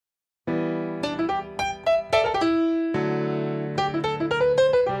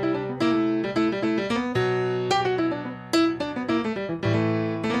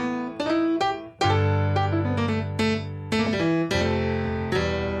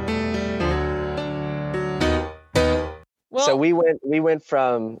So Well, we went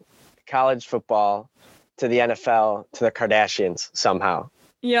from college football to the NFL to the Kardashians somehow.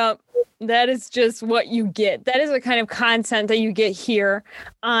 yep. That is just what you get. That is the kind of content that you get here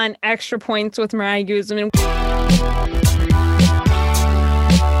on Extra Points with Mariah Guzman.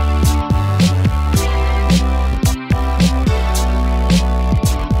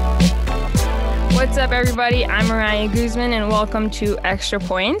 What's up, everybody? I'm Mariah Guzman, and welcome to Extra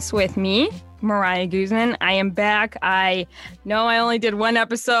Points with me, Mariah Guzman. I am back. I know I only did one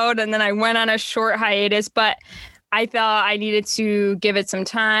episode, and then I went on a short hiatus, but I thought I needed to give it some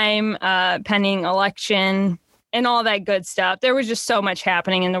time, pending election and all that good stuff. There was just so much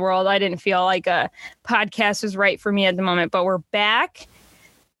happening in the world. I didn't feel like a podcast was right for me at the moment, but we're back,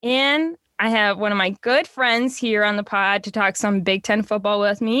 and I have one of my good friends here on the pod to talk some Big Ten football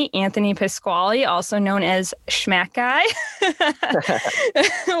with me, Anthony Pasquale, also known as Schmack Guy.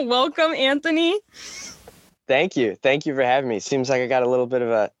 Welcome, Anthony. Thank you. Thank you for having me. Seems like I got a little bit of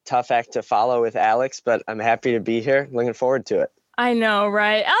a tough act to follow with Alex, but I'm happy to be here. Looking forward to it. I know,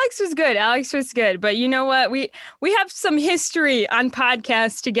 right? Alex was good. But you know what? We have some history on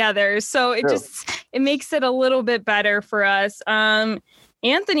podcasts together. So it makes it a little bit better for us.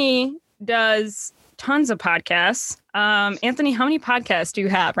 Anthony does tons of podcasts. Anthony, how many podcasts do you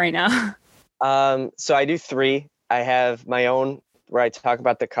have right now? So I do 3. I have my own where I talk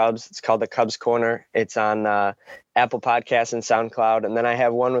about the Cubs. It's called the Cubs Corner. It's on Apple Podcasts and SoundCloud. And then I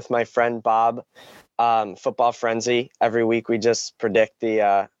have one with my friend Bob, Football Frenzy. Every week we just predict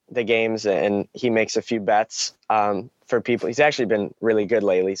the games, and he makes a few bets for people. He's actually been really good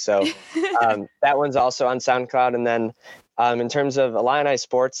lately. So that one's also on SoundCloud. And then in terms of Illini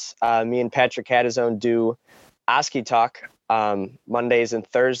sports, me and Patrick Hattazone do Oski Talk Mondays and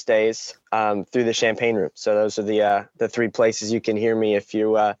Thursdays through the Champagne Room. So those are the 3 places you can hear me if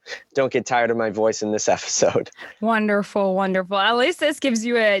you don't get tired of my voice in this episode. Wonderful. At least this gives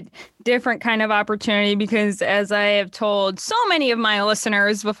you a different kind of opportunity because, as I have told so many of my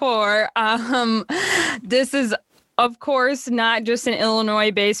listeners before, this is, of course, not just an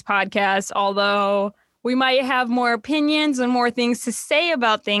Illinois-based podcast, although we might have more opinions and more things to say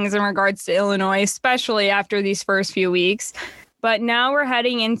about things in regards to Illinois, especially after these first few weeks. But now we're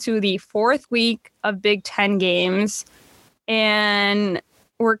heading into the 4th week of Big Ten games, and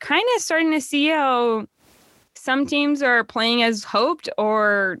we're kind of starting to see how some teams are playing as hoped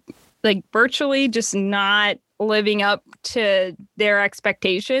or like virtually just not living up to their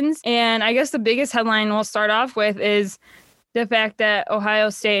expectations. And I guess the biggest headline we'll start off with is the fact that Ohio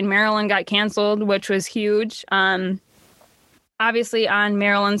State and Maryland got canceled, which was huge. Obviously on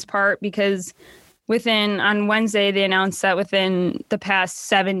Maryland's part, because on Wednesday, they announced that within the past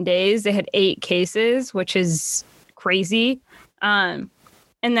 7 days, they had 8 cases, which is crazy. And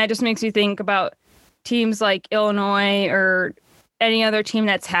that just makes you think about teams like Illinois or any other team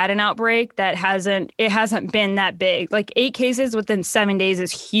that's had an outbreak that hasn't been that big. Like 8 cases within 7 days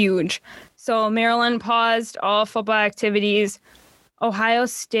is huge. So Maryland paused all football activities. Ohio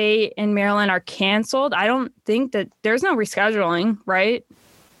State and Maryland are canceled. I don't think that there's no rescheduling, right?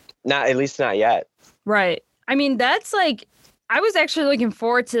 At least not yet. Right. I mean, that's like, I was actually looking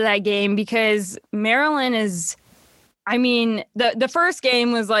forward to that game because Maryland is, I mean, the first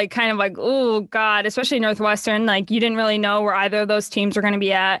game was like kind of like, oh God, especially Northwestern. Like you didn't really know where either of those teams were going to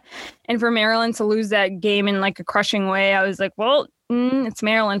be at. And for Maryland to lose that game in like a crushing way, I was like, well, it's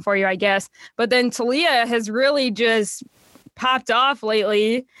Maryland for you, I guess. But then Talia has really just popped off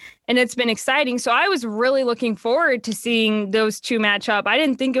lately, and it's been exciting. So I was really looking forward to seeing those two match up. I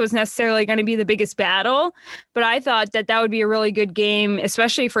didn't think it was necessarily going to be the biggest battle, but I thought that would be a really good game,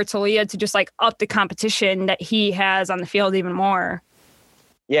 especially for Talia to just like up the competition that he has on the field even more.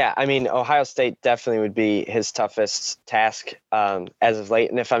 Yeah, I mean, Ohio State definitely would be his toughest task as of late.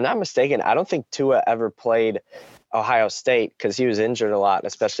 And if I'm not mistaken, I don't think Tua ever played Ohio State because he was injured a lot,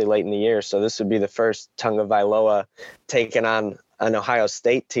 especially late in the year. So this would be the first Tagovailoa taking on an Ohio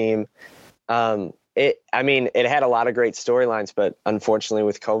State team. It had a lot of great storylines, but unfortunately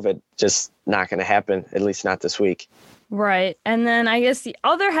with COVID, just not going to happen, at least not this week. Right. And then I guess the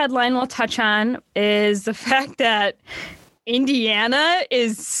other headline we'll touch on is the fact that Indiana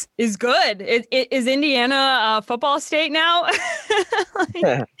is good. Is Indiana a football state now?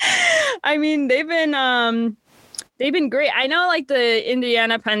 I mean, they've been great. I know like the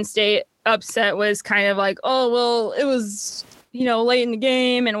Indiana Penn State upset was kind of like, oh, well, it was, late in the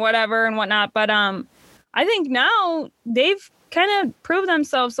game and whatever and whatnot. But I think now they've kind of proved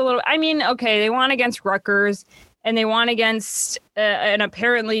themselves a little. I mean, okay, they won against Rutgers and they won against an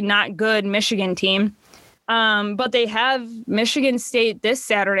apparently not good Michigan team. But they have Michigan State this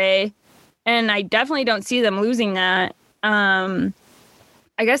Saturday, and I definitely don't see them losing that. I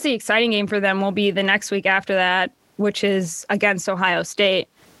guess the exciting game for them will be the next week after that, which is against Ohio State,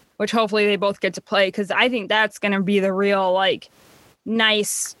 which hopefully they both get to play, because I think that's going to be the real like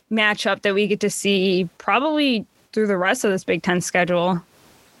nice matchup that we get to see probably through the rest of this Big Ten schedule.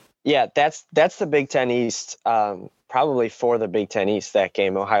 Yeah, that's the Big Ten East. Probably for the Big Ten East, that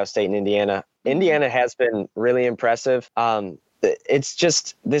game, Ohio State and Indiana. Indiana has been really impressive. It's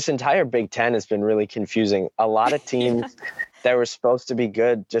just this entire Big Ten has been really confusing. A lot of teams that were supposed to be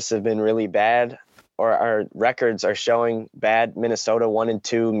good just have been really bad, or our records are showing bad. Minnesota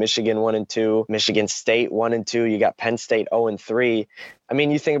 1-2, Michigan 1-2, Michigan State 1-2. You got Penn State 0-3. I mean,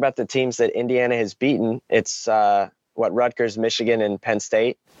 you think about the teams that Indiana has beaten. It's Rutgers, Michigan, and Penn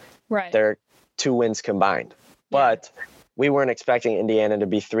State. Right. They're 2 wins combined. But we weren't expecting Indiana to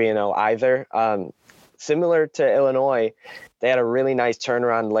be 3-0 either. Similar to Illinois, they had a really nice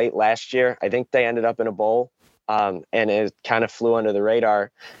turnaround late last year. I think they ended up in a bowl, and it kind of flew under the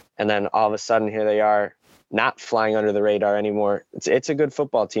radar. And then all of a sudden, here they are, not flying under the radar anymore. It's a good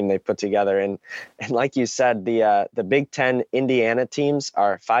football team they put together. And like you said, the Big Ten Indiana teams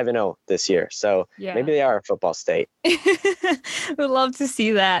are 5-0 this year. So maybe they are a football state. Would love to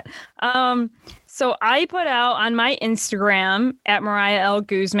see that. So I put out on my Instagram at Mariah L.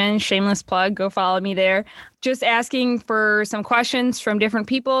 Guzman, shameless plug, go follow me there, just asking for some questions from different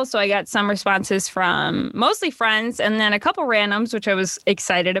people. So I got some responses from mostly friends and then a couple randoms, which I was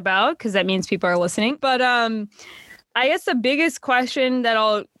excited about because that means people are listening. But I guess the biggest question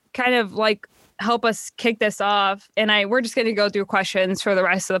that'll kind of like help us kick this off, and we're just going to go through questions for the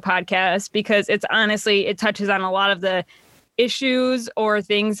rest of the podcast because it's honestly, it touches on a lot of the issues or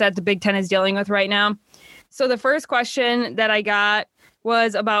things that the Big Ten is dealing with right now. So the first question that I got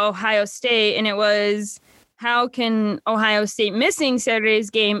was about Ohio State, and it was, how can Ohio State missing Saturday's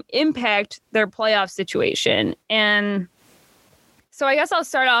game impact their playoff situation? And so I guess I'll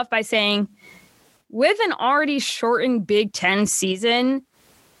start off by saying, with an already shortened Big Ten season,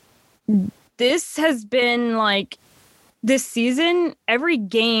 this has been like, this season, every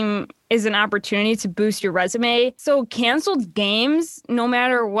game is an opportunity to boost your resume. So canceled games, no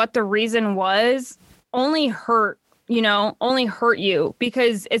matter what the reason was, only hurt you,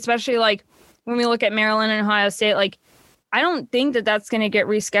 because especially like when we look at Maryland and Ohio State, like I don't think that that's going to get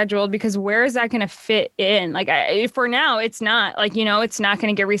rescheduled, because where is that going to fit in? Like for now, it's not like, it's not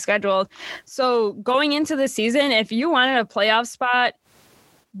going to get rescheduled. So going into the season, if you wanted a playoff spot,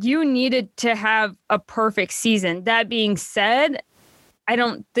 you needed to have a perfect season. That being said, I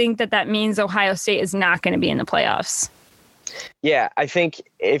don't think that means Ohio State is not going to be in the playoffs. Yeah, I think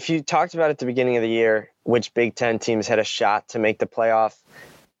if you talked about at the beginning of the year, which Big Ten teams had a shot to make the playoff,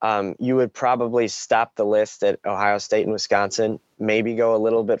 you would probably stop the list at Ohio State and Wisconsin, maybe go a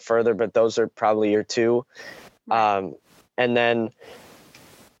little bit further, but those are probably your two. And then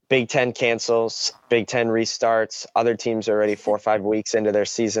Big Ten cancels, Big Ten restarts. Other teams are already 4 or 5 weeks into their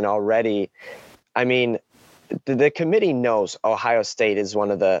season already. I mean, the committee knows Ohio State is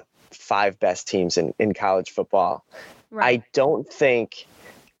one of the 5 best teams in college football. Right. I don't think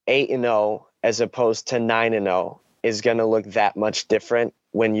 8-0 as opposed to 9-0 is going to look that much different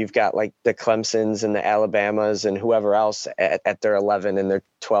when you've got like the Clemsons and the Alabamas and whoever else at their 11 and their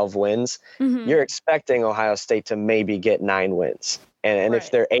 12 wins. Mm-hmm. You're expecting Ohio State to maybe get 9 wins. And right. If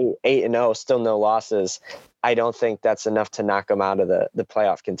they're 8-0, still no losses, I don't think that's enough to knock them out of the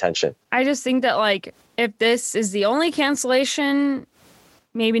playoff contention. I just think that, like, if this is the only cancellation,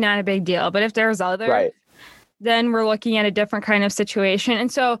 maybe not a big deal. But if there's others, right, then we're looking at a different kind of situation.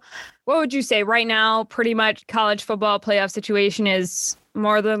 And so what would you say right now? Pretty much college football playoff situation is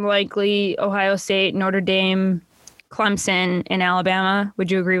more than likely Ohio State, Notre Dame, Clemson, and Alabama.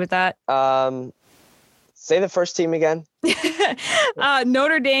 Would you agree with that? Say the first team again.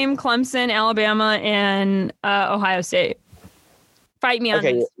 Notre Dame, Clemson, Alabama, and Ohio State. Fight me on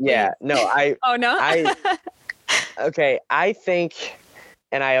this. Yeah. No, Oh, no? I think,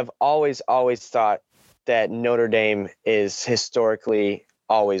 and I have always thought that Notre Dame is historically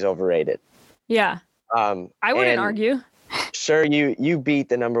always overrated. Yeah. I wouldn't argue. Sure, you beat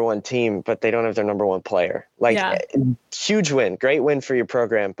the number 1 team, but they don't have their number 1 player. Like, huge win, great win for your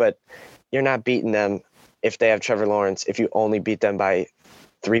program, but you're not beating them if they have Trevor Lawrence, if you only beat them by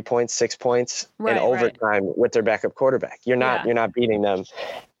 3 points, 6 points in overtime with their backup quarterback. You're not beating them.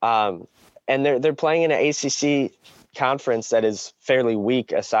 And they're playing in an ACC conference that is fairly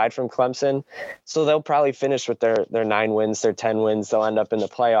weak aside from Clemson. So they'll probably finish with their 9 wins, their 10 wins. They'll end up in the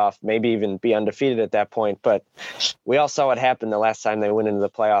playoff, maybe even be undefeated at that point. But we all saw what happened the last time they went into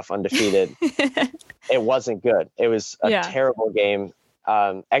the playoff undefeated. It wasn't good. It was a terrible game.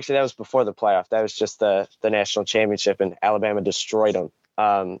 Actually, that was before the playoff. That was just the national championship, and Alabama destroyed them.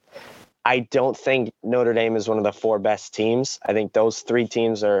 I don't think Notre Dame is one of the 4 best teams. I think those 3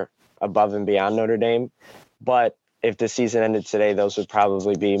 teams are above and beyond Notre Dame. But if the season ended today, those would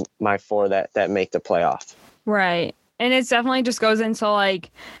probably be my 4 that make the playoff. Right. And it definitely just goes into like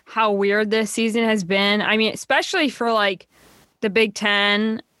how weird this season has been. I mean, especially for like the Big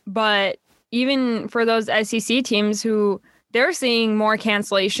Ten, but even for those SEC teams who they're seeing more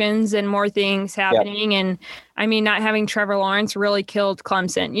cancellations and more things happening. Yep. And I mean, not having Trevor Lawrence really killed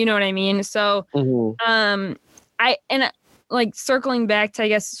Clemson. You know what I mean? So, like circling back to, I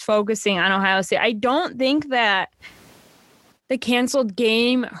guess, focusing on Ohio State, I don't think that the canceled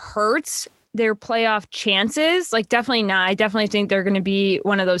game hurts their playoff chances. Like, definitely not. I definitely think they're going to be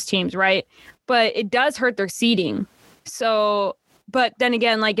one of those teams, right? But it does hurt their seeding. So, but then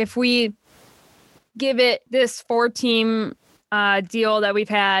again, like if we give it this 4-team deal that we've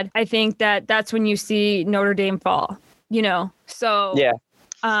had, I think that's when you see Notre Dame fall, you know? So,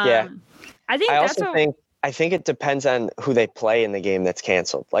 I think it depends on who they play in the game that's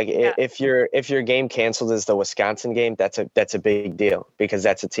canceled. Like if your game canceled is the Wisconsin game, that's a big deal because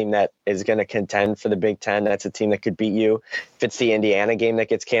that's a team that is going to contend for the Big Ten. That's a team that could beat you. If it's the Indiana game that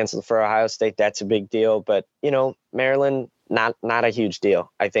gets canceled for Ohio State, that's a big deal. But Maryland, not a huge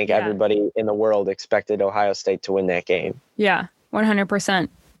deal. I think everybody in the world expected Ohio State to win that game. Yeah, 100%.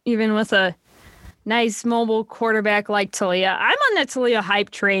 Even with a nice mobile quarterback like Taulia. I'm on that Taulia hype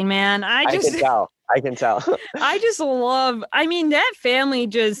train, man. I can tell. I just love, that family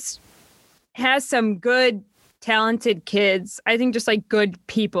just has some good, talented kids. I think just like good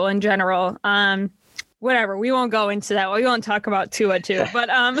people in general. Whatever. We won't go into that. We won't talk about Tua too. But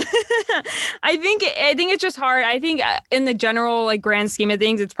I think it's just hard. I think in the general like grand scheme of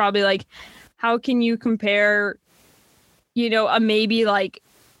things, it's probably like, how can you compare, a maybe like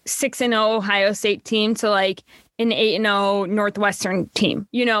 6-0 Ohio State team to like an 8-0 Northwestern team,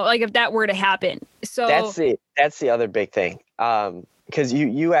 like if that were to happen. So that's the other big thing. Because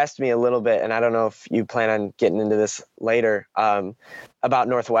you asked me a little bit, and I don't know if you plan on getting into this later, about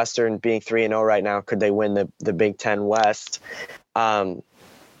Northwestern being 3-0 right now. Could they win the Big Ten West? I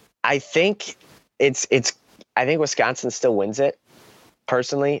think I think Wisconsin still wins it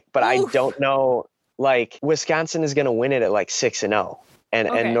personally, but Oof. I don't know. Like Wisconsin is going to win it at like 6-0.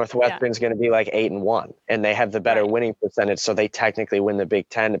 And Northwestern's going to be like 8-1, and they have the better winning percentage, so they technically win the Big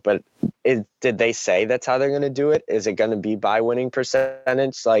Ten. But did they say that's how they're going to do it? Is it going to be by winning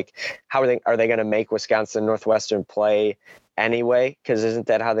percentage? Like, how are they going to make Wisconsin and Northwestern play anyway? Because isn't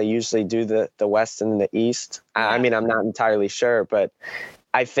that how they usually do the West and the East? Yeah. I mean, I'm not entirely sure, but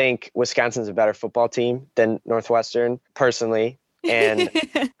I think Wisconsin's a better football team than Northwestern personally, and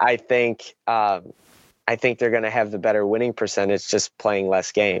I think they're going to have the better winning percentage just playing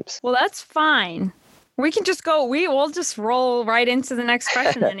less games. Well, that's fine. We can just go. We'll just roll right into the next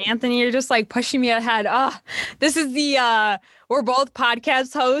question. And Anthony, you're just like pushing me ahead. This is we're both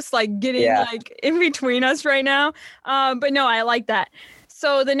podcast hosts, like getting like in between us right now. But no, I like that.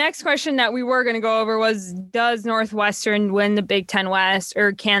 So the next question that we were going to go over was, does Northwestern win the Big Ten West,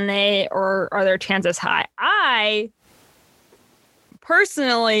 or can they, or are their chances high? I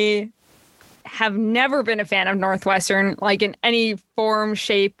personally have never been a fan of Northwestern, like in any form,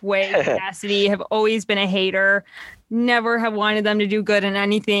 shape, way, capacity. Have always been a hater. Never have wanted them to do good in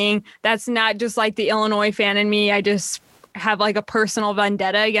anything. That's not just like the Illinois fan in me. I just have like a personal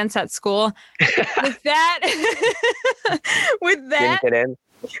vendetta against that school. With that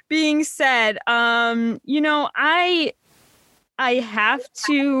being said, I have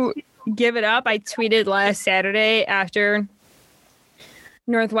to give it up. I tweeted last Saturday after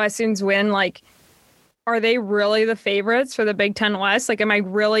Northwestern's win, like, are they really the favorites for the Big Ten West? Like, am I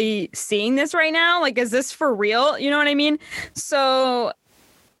really seeing this right now? Like, is this for real? You know what I mean? So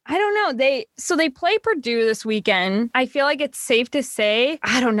I don't know. They play Purdue this weekend. I feel like it's safe to say,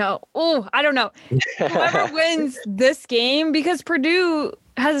 I don't know. Whoever wins this game, because Purdue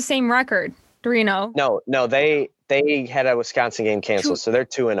has the same record, 3-0. No, they had a Wisconsin game canceled, so they're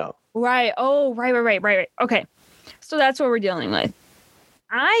 2-0. Right. Oh, right. Okay. So that's what we're dealing with.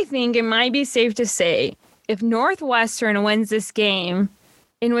 I think it might be safe to say if Northwestern wins this game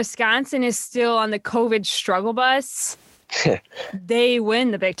and Wisconsin is still on the COVID struggle bus, they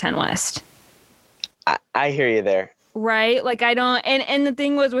win the Big Ten West. I hear you there. Right? Like, I don't... And the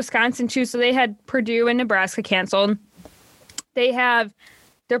thing was Wisconsin, too, so they had Purdue and Nebraska canceled. They're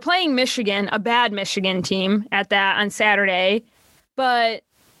playing Michigan, a bad Michigan team at that on Saturday. But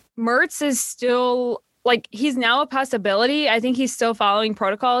Mertz is still... Like, he's now a possibility. I think he's still following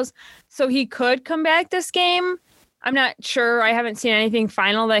protocols. So he could come back this game. I'm not sure. I haven't seen anything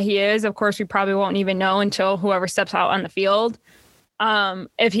final that he is. Of course, we probably won't even know until whoever steps out on the field.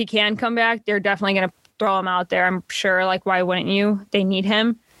 If he can come back, they're definitely going to throw him out there. I'm sure. Like, why wouldn't you? They need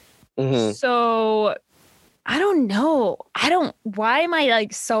him. Mm-hmm. So I don't know. Why am I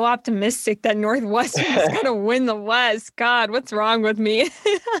like so optimistic that Northwestern is going to win the West? God, what's wrong with me?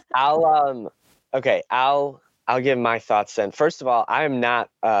 I'll give my thoughts then. First of all, I am not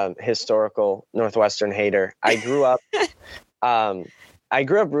a historical Northwestern hater. I grew up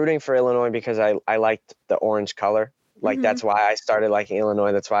rooting for Illinois because I liked the orange color. Like, that's why I started liking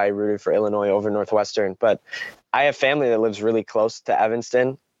Illinois. That's why I rooted for Illinois over Northwestern. But I have family that lives really close to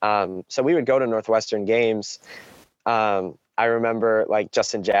Evanston. So we would go to Northwestern games. I remember like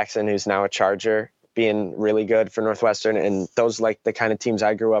Justin Jackson, who's now a Charger, being really good for Northwestern. And those like the kind of teams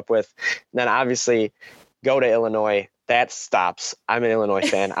I grew up with. And then obviously go to Illinois. That stops. I'm an Illinois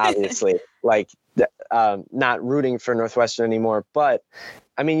fan, obviously, not rooting for Northwestern anymore. But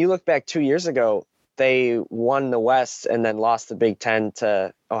I mean, you look back 2 years ago, they won the West and then lost the Big Ten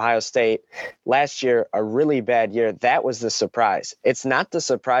to Ohio State. Last year, a really bad year. That was the surprise. It's not the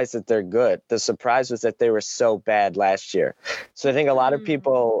surprise that they're good. The surprise was that they were so bad last year. So I think a lot of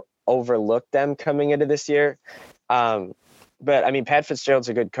people overlooked them coming into this year. But I mean, Pat Fitzgerald's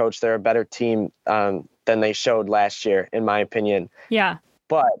a good coach. They're a better team than they showed last year, in my opinion. Yeah.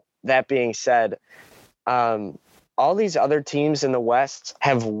 But that being said, all these other teams in the West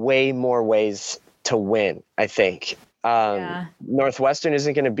have way more ways to win, I think. Northwestern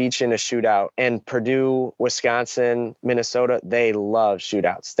isn't going to beat you in a shootout, and Purdue, Wisconsin, Minnesota, they love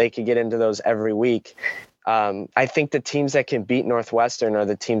shootouts. They could get into those every week. I think the teams that can beat Northwestern are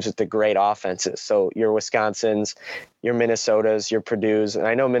the teams with the great offenses. So your Wisconsins, your Minnesotas, your Purdues. And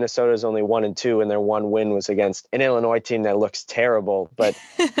I know Minnesota's only 1-2, and their one win was against an Illinois team that looks terrible, but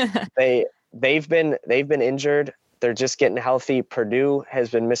they've been injured. They're just getting healthy. Purdue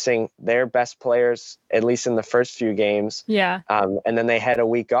has been missing their best players, at least in the first few games. Yeah. And then they had a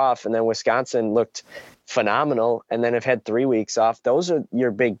week off, and then Wisconsin looked phenomenal and then have had 3 weeks off. Those are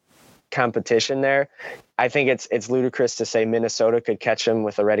your big competition there. I think it's ludicrous to say Minnesota could catch them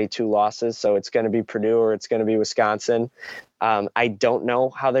with already 2 losses. So it's going to be Purdue or it's going to be Wisconsin. I don't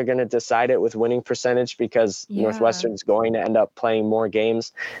know how they're going to decide it with winning percentage because Northwestern's going to end up playing more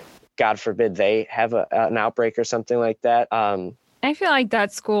games. God forbid they have an outbreak or something like that. I feel like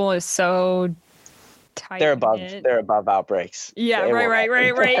that school is so tight. They're above outbreaks. Yeah,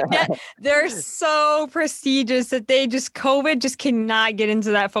 right. They're so prestigious that COVID just cannot get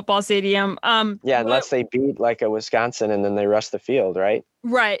into that football stadium. Unless they beat like a Wisconsin and then they rush the field, right?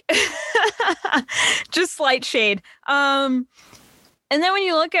 Right. Just slight shade. And then when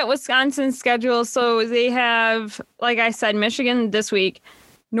you look at Wisconsin's schedule, so they have, like I said, Michigan this week,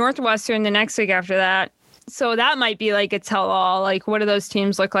 Northwestern the next week after that. So that might be like a tell-all. Like, what do those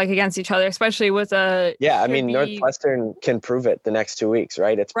teams look like against each other, especially with a... Yeah, I mean, Northwestern can prove it the next 2 weeks,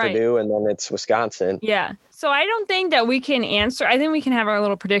 right? It's right. Purdue and then it's Wisconsin. Yeah. So I don't think that we can answer... I think we can have our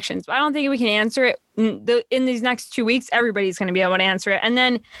little predictions, but I don't think we can answer it. In these next 2 weeks, everybody's going to be able to answer it. And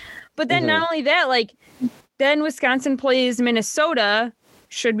then... But then not only that, like, then Wisconsin plays Minnesota,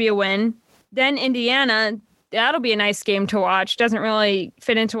 should be a win. Then Indiana... That'll be a nice game to watch. Doesn't really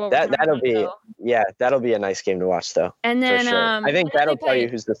fit into what that'll be a nice game to watch though. And then sure. I think that'll tell you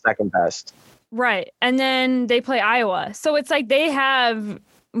who's the second best. Right. And then they play Iowa. So it's like they have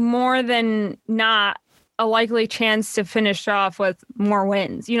more than not a likely chance to finish off with more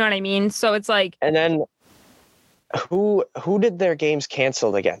wins. You know what I mean? So it's like... And then who did their games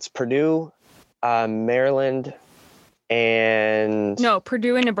canceled against? Purdue, Maryland, and... No,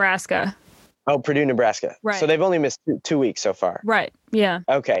 Purdue and Nebraska. Oh, Purdue, Nebraska. Right. So they've only missed 2 weeks so far. Right. Yeah.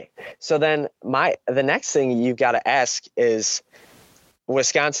 Okay. So then the next thing you've got to ask is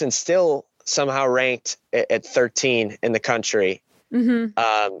Wisconsin still somehow ranked at 13 in the country.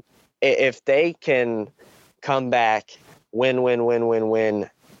 Mm-hmm. If they can come back, win,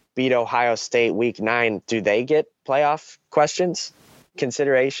 beat Ohio State week 9, do they get playoff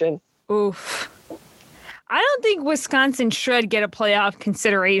consideration? Oof. I don't think Wisconsin should get a playoff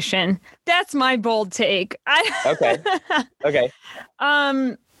consideration. That's my bold take. Okay.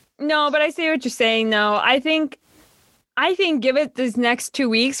 No, but I see what you're saying though. I think give it these next 2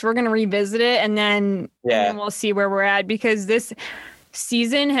 weeks, we're going to revisit it and then we'll see where we're at, because this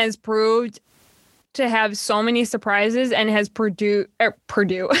season has proved to have so many surprises and has Purdue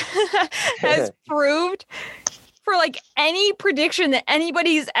has proved for like any prediction that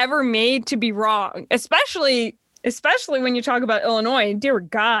anybody's ever made to be wrong, especially when you talk about Illinois. Dear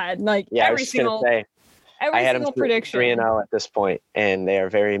God, like every single Every had them single prediction. 3-0 at this point, and they are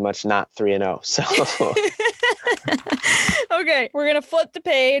very much not 3-0. So okay, we're gonna flip the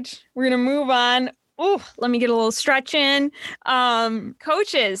page. We're gonna move on. Ooh, let me get a little stretch in.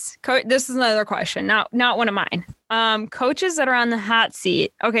 Coaches. This is another question, not one of mine. Coaches that are on the hot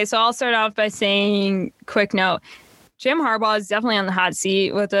seat. Okay, so I'll start off by saying, quick note: Jim Harbaugh is definitely on the hot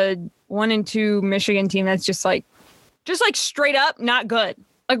seat with a 1-2 Michigan team that's just like straight up not good.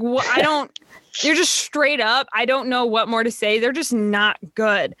 Like what? I don't. You're just straight up. I don't know what more to say. They're just not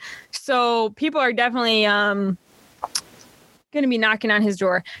good. So people are definitely going to be knocking on his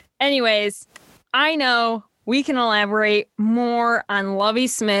door. Anyways, I know we can elaborate more on Lovie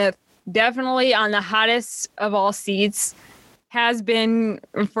Smith. Definitely on the hottest of all seats. Has been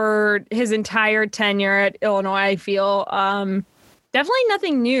for his entire tenure at Illinois, I feel. Definitely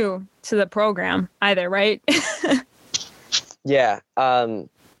nothing new to the program either, right? Yeah.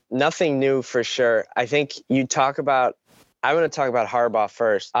 Nothing new for sure. I think I want to talk about Harbaugh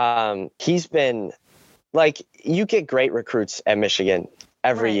first. He's been like, you get great recruits at Michigan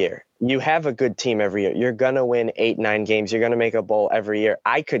every year. You have a good team every year. You're going to win 8-9 games. You're going to make a bowl every year.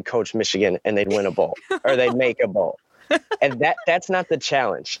 I could coach Michigan and they'd win a bowl or they'd make a bowl. And that's not the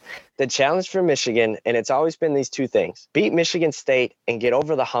challenge. The challenge for Michigan, and it's always been these two things: beat Michigan State and get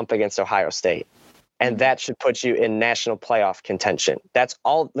over the hump against Ohio State. And that should put you in national playoff contention. That's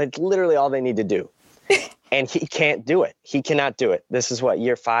literally all they need to do. And he can't do it. He cannot do it. This is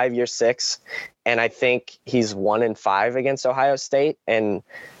year 5, year 6. And I think he's 1-5 against Ohio State. And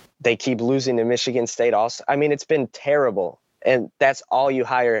they keep losing to Michigan State also. I mean, it's been terrible. And that's all you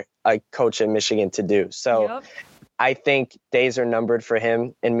hire a coach in Michigan to do. So I think days are numbered for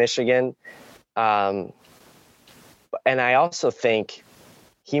him in Michigan. And I also think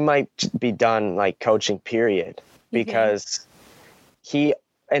he might be done coaching, period, because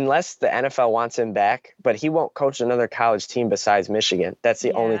unless the NFL wants him back, but he won't coach another college team besides Michigan. That's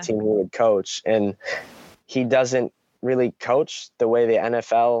the only team he would coach. And he doesn't really coach the way the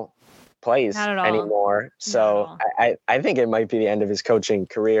NFL plays anymore. So I think it might be the end of his coaching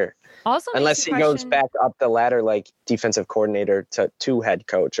career. Also, unless he goes back up the ladder, like defensive coordinator to head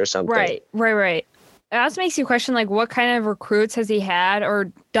coach or something. Right. It also makes you question, what kind of recruits has he had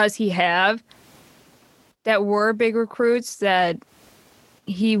or does he have that were big recruits that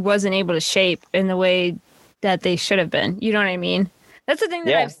he wasn't able to shape in the way that they should have been. You know what I mean? That's the thing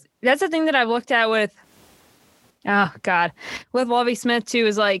that I've looked at with, with Lovie Smith too,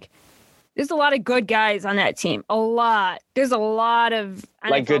 is there's a lot of good guys on that team. A lot. There's a lot of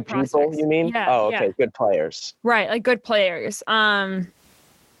NFL good prospects. People, you mean? Yeah, okay. Good players. Right. Good players.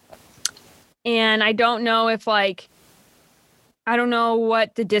 And I don't know if I don't know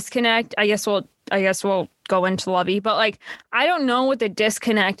what the disconnect, I guess we'll go into Lovie, but I don't know what the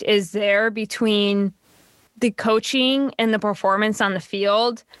disconnect is there between the coaching and the performance on the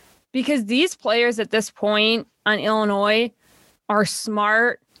field, because these players at this point on Illinois are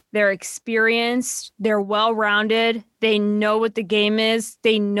smart, they're experienced, they're well-rounded, they know what the game is,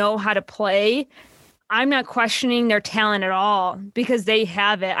 they know how to play. I'm not questioning their talent at all because they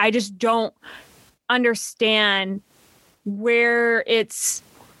have it. I just don't understand where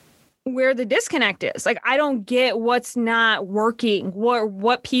the disconnect is. I don't get what's not working,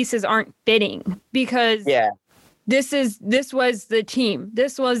 what pieces aren't fitting, because this was the team.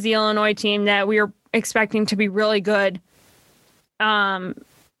 This was the Illinois team that we were expecting to be really good. And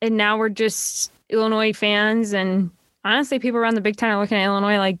now we're just Illinois fans, and honestly, people around the Big Ten are looking at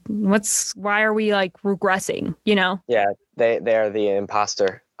Illinois why are we regressing, you know? Yeah, they are the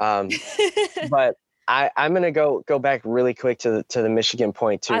imposter. But I'm going to go back really quick to the Michigan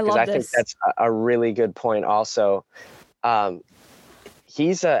point too, because I think that's a really good point also.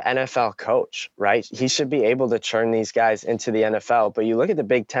 He's an NFL coach, right? He should be able to churn these guys into the NFL. But you look at the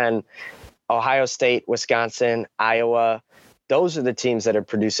Big Ten, Ohio State, Wisconsin, Iowa, those are the teams that are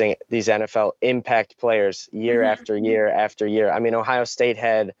producing these NFL impact players year after year after year. I mean, Ohio State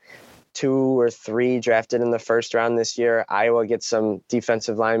had 2 or 3 drafted in the first round this year. Iowa gets some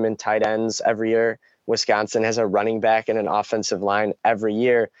defensive linemen, tight ends every year. Wisconsin has a running back and an offensive line every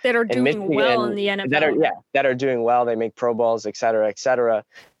year. That are doing well in the NFL. That are doing well. They make Pro Bowls, et cetera, et cetera.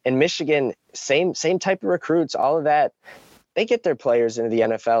 In Michigan, same type of recruits, all of that. They get their players into the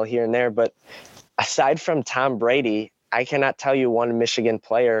NFL here and there. But aside from Tom Brady, I cannot tell you one Michigan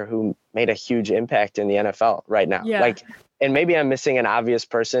player who made a huge impact in the NFL right now. Yeah. And maybe I'm missing an obvious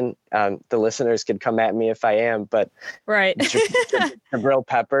person. The listeners could come at me if I am, but Jabril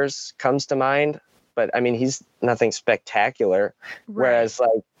Peppers comes to mind. But I mean, he's nothing spectacular. Right. Whereas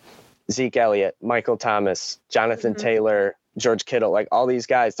Zeke Elliott, Michael Thomas, Jonathan Taylor, George Kittle, like all these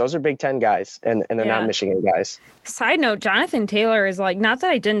guys. Those are Big Ten guys, and they're not Michigan guys. Side note, Jonathan Taylor is like, not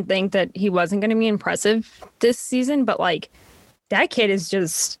that I didn't think that he wasn't going to be impressive this season, but like that kid is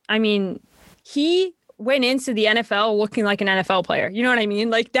just, I mean, he went into the NFL looking like an NFL player. You know what I mean?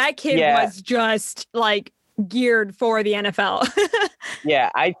 Like that kid was just like geared for the NFL. Yeah,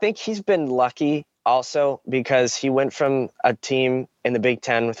 I think he's been lucky also because he went from a team in the Big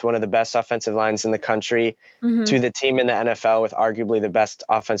Ten with one of the best offensive lines in the country to the team in the NFL with arguably the best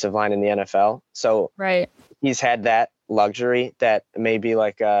offensive line in the NFL. So he's had that luxury that maybe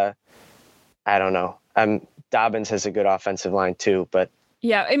like, I don't know. Dobbins has a good offensive line too, but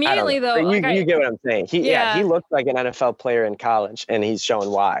yeah, immediately though. You get what I'm saying. He looked like an NFL player in college, and he's showing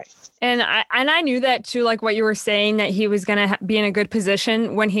why. And I knew that too, like what you were saying, that he was going to be in a good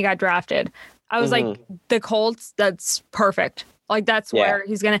position when he got drafted. I was like, the Colts, that's perfect. Like that's where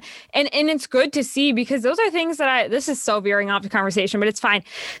he's going to, and it's good to see because those are things that this is so veering off the conversation, but it's fine.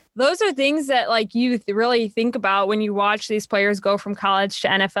 Those are things that like you really think about when you watch these players go from college to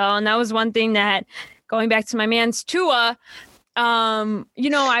NFL. And that was one thing that, going back to my man's Tua, you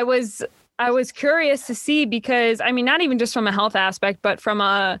know, I was curious to see because, I mean, not even just from a health aspect, but from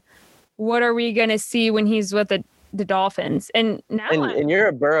what are we going to see when he's with the Dolphins? And now, and you're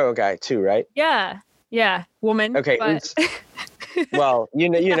a Burrow guy too, right? Yeah, woman. Okay. But... well, you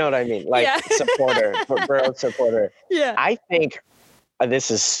know what I mean, like supporter, Burrow supporter. Yeah. I think this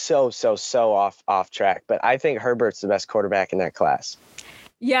is so off track, but I think Herbert's the best quarterback in that class.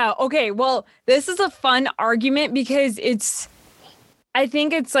 Yeah. Okay. Well, this is a fun argument because I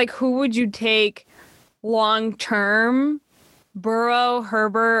think it's like, who would you take long term, Burrow,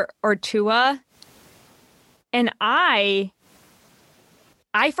 Herbert, or Tua? And I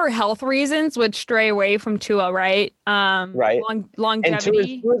for health reasons would stray away from Tua, right? Right.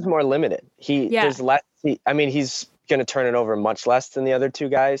 Longevity. And Tua's more limited. There's less. He's going to turn it over much less than the other two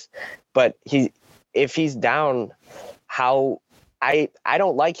guys, but if he's down, I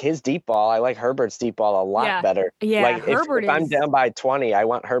don't like his deep ball. I like Herbert's deep ball a lot better. Yeah, like if I'm down by 20, I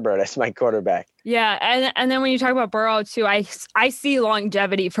want Herbert as my quarterback. Yeah, and then when you talk about Burrow too, I see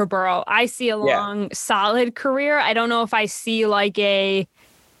longevity for Burrow. I see a long, solid career. I don't know if I see like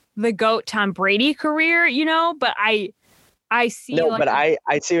the GOAT Tom Brady career, you know, but I see. No, but I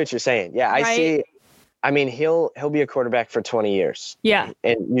see what you're saying. Yeah, I see. I mean, he'll be a quarterback for 20 years. Yeah,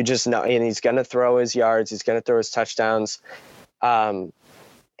 and you just know, and he's going to throw his yards. He's going to throw his touchdowns.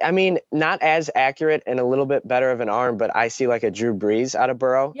 I mean, not as accurate and a little bit better of an arm, but I see like a Drew Brees out of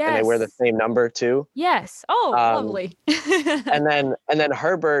Burrow, and they wear the same number too. Yes. Oh, lovely. and then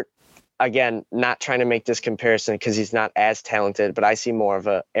Herbert, again, not trying to make this comparison because he's not as talented, but I see more of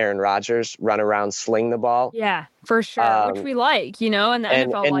a Aaron Rodgers run around, sling the ball. Yeah, for sure, which we like, you know, and the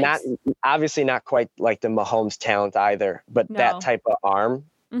NFL likes. Not obviously not quite like the Mahomes talent either, but that type of arm.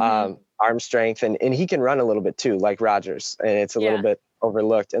 Arm strength, and he can run a little bit too, like Rodgers, and it's a little bit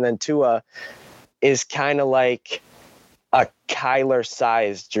overlooked. And then Tua is kind of like a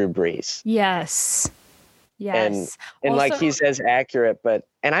Kyler-sized Drew Brees. Yes. And also, like he's as accurate, but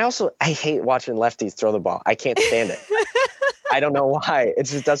I hate watching lefties throw the ball. I can't stand it. I don't know why. It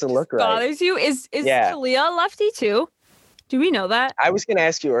just doesn't look right. Bothers you? Is Talia a lefty too? Do we know that? I was going to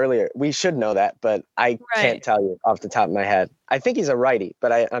ask you earlier. We should know that, but I can't tell you off the top of my head. I think he's a righty,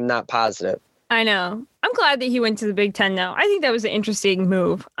 but I'm not positive. I know. I'm glad that he went to the Big Ten, though. I think that was an interesting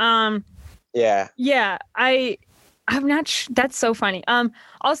move. Yeah. Yeah. I'm not. That's so funny.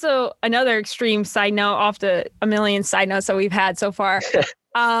 Also, another extreme side note off a million side notes that we've had so far.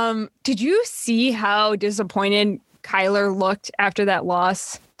 Did you see how disappointed Kyler looked after that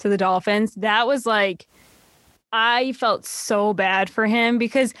loss to the Dolphins? That was like, I felt so bad for him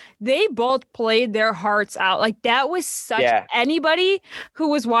because they both played their hearts out. Like that was such, anybody who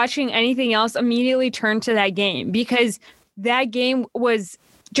was watching anything else immediately turned to that game because that game was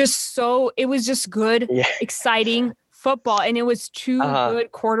just it was just good, exciting football. And it was two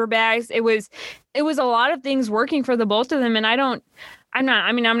good quarterbacks. It was a lot of things working for the both of them. And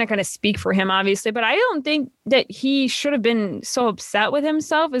I'm not going to speak for him, obviously, but I don't think that he should have been so upset with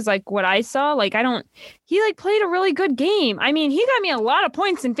himself is like what I saw. Like, he like played a really good game. I mean, he got me a lot of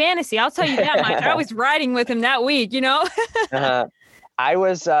points in fantasy. I'll tell you that much. I was riding with him that week, you know? I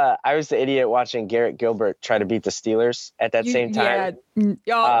was the idiot watching Garrett Gilbert try to beat the Steelers at that same time.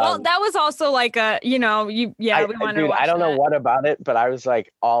 Well, that was also like we wanted to watch I don't know what about it, but I was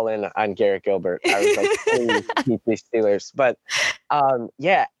like all in on Garrett Gilbert. I was like, please beat these Steelers. But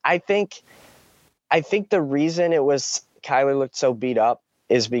I think the reason it was Kyler looked so beat up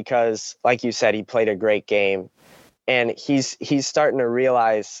is because, like you said, he played a great game. and he's starting to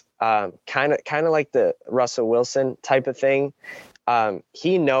realize kind of like the Russell Wilson type of thing.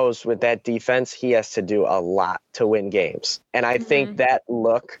 He knows with that defense, he has to do a lot to win games. And I think that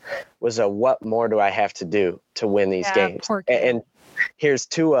look was what more do I have to do to win these games? And here's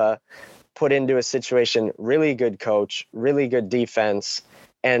Tua put into a situation, really good coach, really good defense.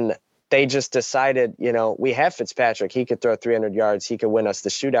 And they just decided, we have Fitzpatrick. He could throw 300 yards. He could win us the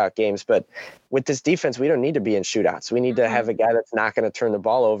shootout games. But with this defense, we don't need to be in shootouts. We need to have a guy that's not going to turn the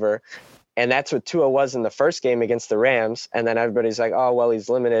ball over. And that's what Tua was in the first game against the Rams. And then everybody's like, oh, well, he's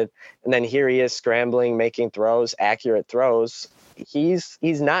limited. And then here he is scrambling, making throws, accurate throws. He's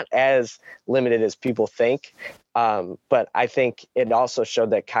not as limited as people think. But I think it also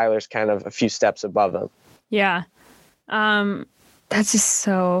showed that Kyler's kind of a few steps above him. Yeah. That's just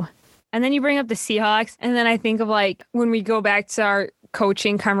so... And then you bring up the Seahawks. And then I think of like when we go back to our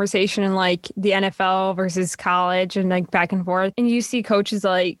coaching conversation and like the NFL versus college and like back and forth. And you see coaches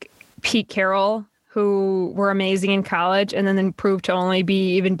like Pete Carroll, who were amazing in college and then proved to only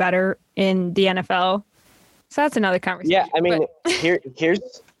be even better in the NFL. So that's another conversation. Yeah, I mean,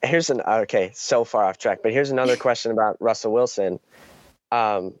 here's so far off track, but here's another question about Russell Wilson.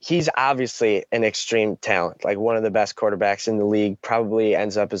 He's obviously an extreme talent, like one of the best quarterbacks in the league, probably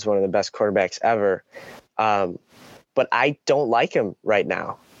ends up as one of the best quarterbacks ever. But I don't like him right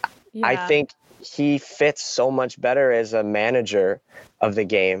now. Yeah. I think he fits so much better as a manager of the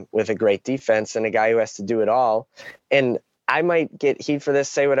game with a great defense and a guy who has to do it all. And I might get heat for this,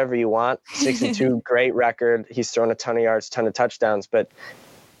 say whatever you want. 6-2, great record. He's thrown a ton of yards, ton of touchdowns, but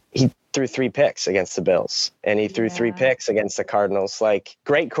he threw 3 picks against the Bills and he threw 3 picks against the Cardinals. Like,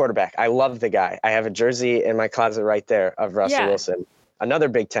 great quarterback. I love the guy. I have a jersey in my closet right there of Russell Wilson, another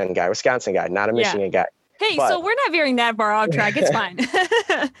Big Ten guy, Wisconsin guy, not a Michigan guy. Hey, so we're not veering that far off track. It's fine.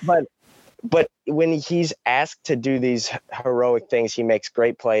 But when he's asked to do these heroic things, he makes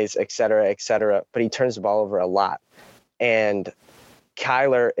great plays, et cetera, but he turns the ball over a lot. And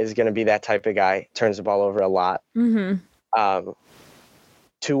Kyler is going to be that type of guy, turns the ball over a lot.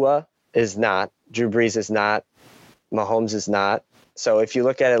 Tua is not, Drew Brees is not, Mahomes is not. So if you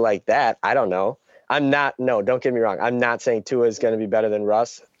look at it like that, I don't know. Don't get me wrong. I'm not saying Tua is going to be better than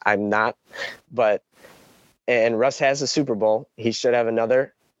Russ. I'm not. And Russ has a Super Bowl. He should have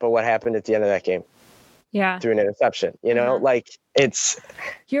another. But what happened at the end of that game? Yeah. Through an interception. You're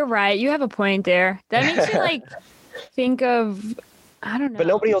right. You have a point there. That makes me think of, I don't know. But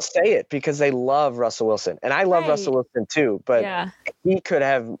nobody will say it because they love Russell Wilson. And I love Russell Wilson too, but he could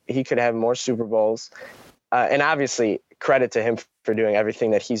have more Super Bowls. And obviously credit to him for doing everything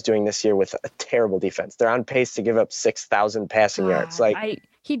that he's doing this year with a terrible defense. They're on pace to give up 6,000 passing yards.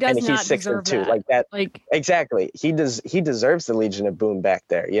 He does and not he's 6-2 deserve like that. Exactly. He deserves the Legion of Boom back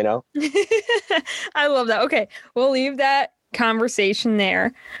there, I love that. Okay. We'll leave that conversation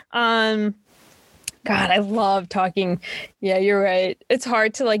there. God, I love talking. Yeah, you're right. It's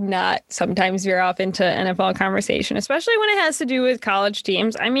hard to not sometimes veer off into NFL conversation, especially when it has to do with college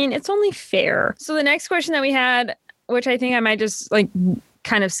teams. I mean, it's only fair. So the next question that we had, which I think I might just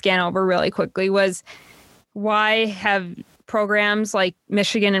kind of scan over really quickly, was why have programs like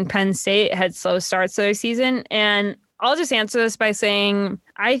Michigan and Penn State had slow starts to their season? And I'll just answer this by saying,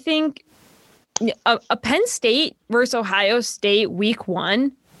 I think a Penn State versus Ohio State week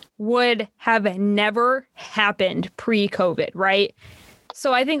 1 would have never happened pre-COVID, right?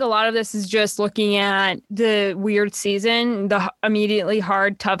 So I think a lot of this is just looking at the weird season, the immediately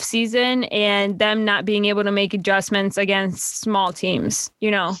hard, tough season, and them not being able to make adjustments against small teams,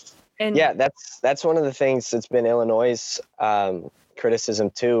 And yeah, that's one of the things that's been Illinois'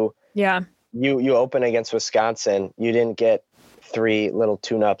 criticism too. Yeah. You open against Wisconsin, you didn't get 3 little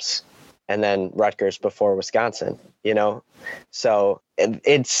tune-ups and then Rutgers before Wisconsin, So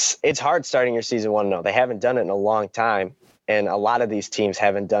it's hard starting your season 1-0. They haven't done it in a long time. And a lot of these teams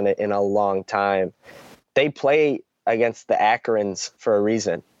haven't done it in a long time. They play against the Akrons for a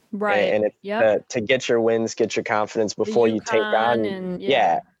reason. Right. And it's to get your wins, get your confidence before you take on.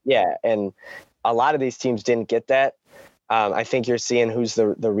 And a lot of these teams didn't get that. I think you're seeing who's the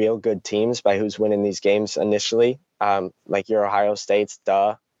real good teams by who's winning these games initially. Like your Ohio State's,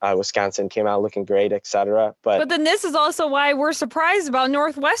 Wisconsin came out looking great, et cetera. But then this is also why we're surprised about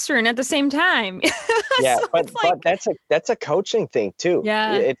Northwestern at the same time. Yeah, so but that's a coaching thing too.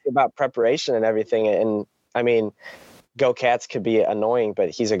 Yeah, it's about preparation and everything. And I mean, Go Cats could be annoying,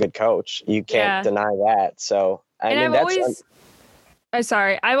 but he's a good coach. You can't deny that. So I've always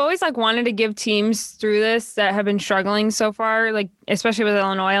wanted to give teams through this that have been struggling so far, especially with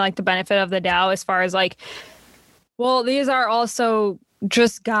Illinois, the benefit of the doubt as far as these are also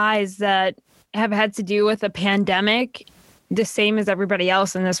just guys that have had to deal with a pandemic the same as everybody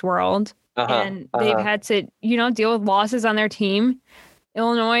else in this world. And they've had to, deal with losses on their team.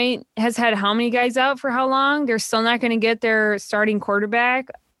 Illinois has had how many guys out for how long? They're still not going to get their starting quarterback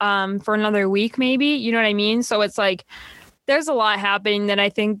for another week, maybe. You know what I mean? So it's like there's a lot happening that I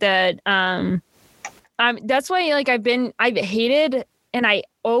think that that's why I've hated, and I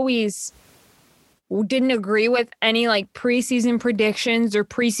always didn't agree with any like preseason predictions or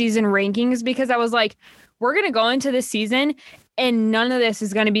preseason rankings, because I was like, we're going to go into the season and none of this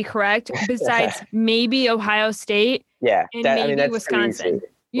is going to be correct besides maybe Ohio State. Yeah. And maybe that's Wisconsin.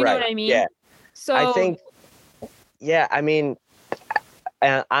 You know what I mean? Yeah. So I think,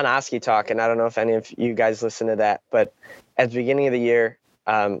 on Oski Talk, and I don't know if any of you guys listen to that, but at the beginning of the year,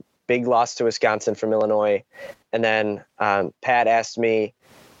 big loss to Wisconsin from Illinois. And then Pat asked me,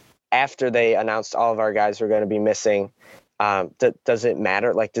 after they announced all of our guys were going to be missing, does it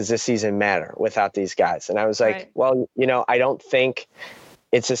matter? Like, does this season matter without these guys? And I was like, well, I don't think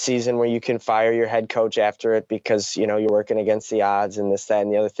it's a season where you can fire your head coach after it because, you're working against the odds and this, that,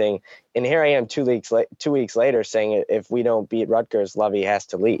 and the other thing. And here I am 2 weeks later saying if we don't beat Rutgers, Lovie has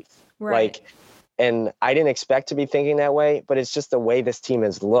to leave. Right. And I didn't expect to be thinking that way, but it's just the way this team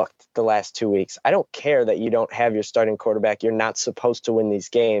has looked the last 2 weeks. I don't care that you don't have your starting quarterback. You're not supposed to win these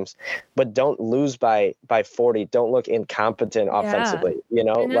games, but don't lose by 40. Don't look incompetent offensively.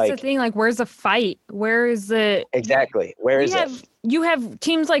 And that's the thing. Like, where's the fight? Where is the exactly? Where is it? You have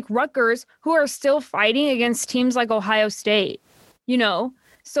teams like Rutgers who are still fighting against teams like Ohio State. So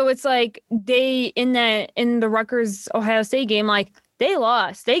it's like in the Rutgers Ohio State game, like, they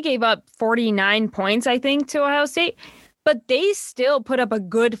lost. They gave up 49 points, I think, to Ohio State, but they still put up a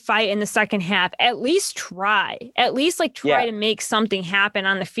good fight in the second half. At least try to make something happen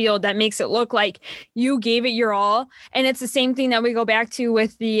on the field that makes it look like you gave it your all. And it's the same thing that we go back to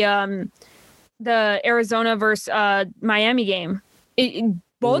with the Arizona versus Miami game.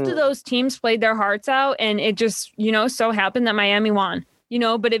 Both of those teams played their hearts out, and it just, so happened that Miami won.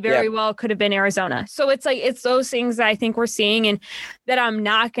 But it very well could have been Arizona. So it's like, it's those things that I think we're seeing, and that I'm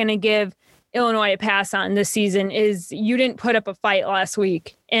not going to give Illinois a pass on this season is you didn't put up a fight last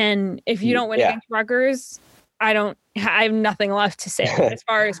week. And if you don't win against Rutgers, I have nothing left to say as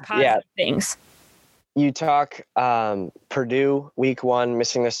far as positive things. You talk Purdue week 1,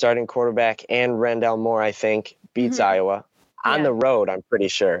 missing the starting quarterback, and Randall Moore, I think, beats Iowa on the road. I'm pretty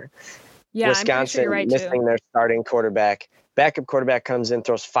sure. Yeah, Wisconsin missing their starting quarterback. Backup quarterback comes in,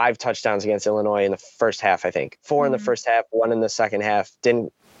 throws 5 touchdowns against Illinois in the first half, I think. 4 in the first half, 1 in the second half.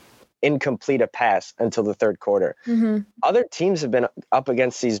 Didn't incomplete a pass until the third quarter. Other teams have been up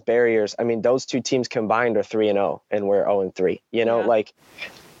against these barriers. I mean, those 2 teams combined are 3-0, and we're 0-3. Like,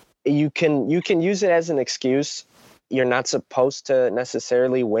 you can use it as an excuse. You're not supposed to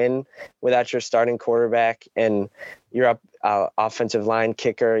necessarily win without your starting quarterback, and you're up offensive line,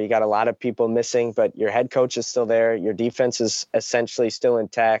 kicker. You got a lot of people missing, but your head coach is still there. Your defense is essentially still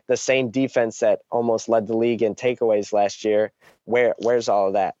intact. The same defense that almost led the league in takeaways last year. Where's all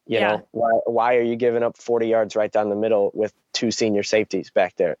of that? You know, why are you giving up 40 yards right down the middle with 2 senior safeties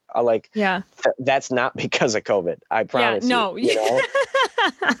back there? That's not because of COVID. I promise you.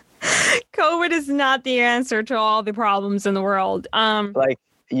 COVID is not the answer to all the problems in the world.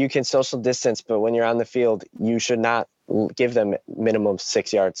 You can social distance, but when you're on the field, you should not give them minimum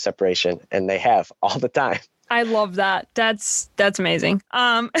 6 yards separation, and they have all the time. I love that. That's amazing.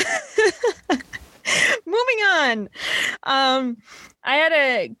 Moving on. I had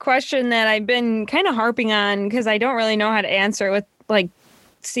a question that I've been kind of harping on because I don't really know how to answer with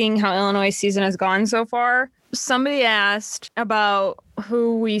seeing how Illinois season has gone so far. Somebody asked about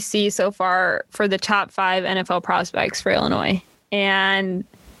who we see so far for the top 5 NFL prospects for Illinois. And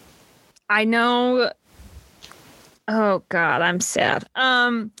I know, oh God, I'm sad.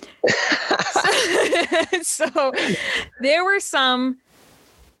 So there were some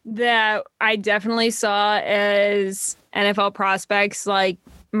that I definitely saw as NFL prospects like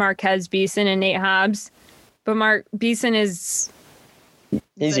Marquez Beeson and Nate Hobbs. But Mark Beeson he's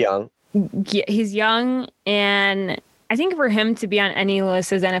young. Yeah, he's young, and I think for him to be on any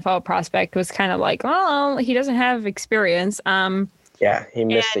list as NFL prospect was kind of like, well, he doesn't have experience. He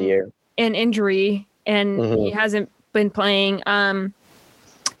missed a year. An injury, and he hasn't been playing. And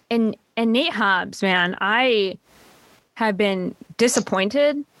Nate Hobbs, man, I have been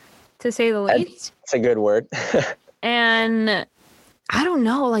disappointed, to say the least. That's a good word. And I don't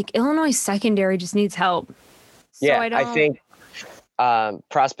know, Illinois secondary just needs help. So I think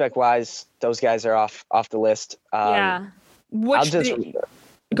prospect wise, those guys are off the list. Go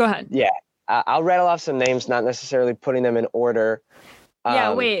ahead. Yeah. I'll rattle off some names, not necessarily putting them in order,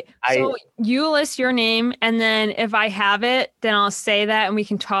 Yeah, wait. So you list your name, and then if I have it, then I'll say that and we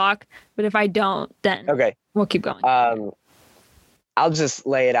can talk. But if I don't, then we'll keep going. I'll just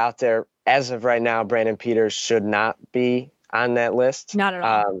lay it out there. As of right now, Brandon Peters should not be on that list. Not at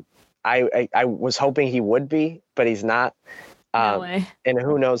all. I was hoping he would be, but he's not. No way. And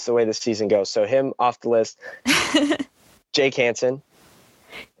who knows the way the season goes. So him off the list. Jake Hansen.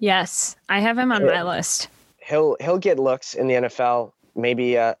 Yes, I have him on my list. He'll get looks in the NFL,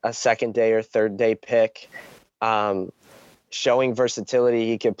 maybe a second day or third day pick. Showing versatility.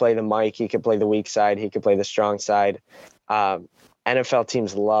 He could play the mic. He could play the weak side. He could play the strong side. NFL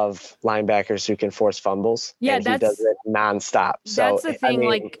teams love linebackers who can force fumbles. Yeah, and he does it nonstop. So that's the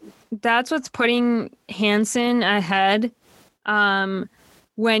thing. That's what's putting Hansen ahead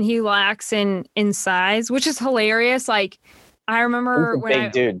when he lacks in size, which is hilarious. Like, I remember he's a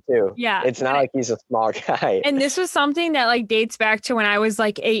big dude too. Yeah. It's not like he's a small guy. And this was something that like dates back to when I was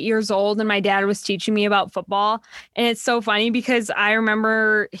like 8 years old and my dad was teaching me about football. And it's so funny because I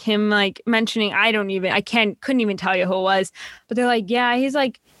remember him like mentioning, couldn't even tell you who it was, but they're like, yeah, he's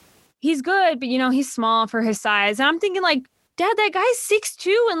good, but he's small for his size. And I'm thinking like, Dad, that guy's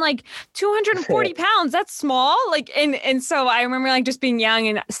 6'2" and like 240 pounds. That's small. Like, and so I remember like just being young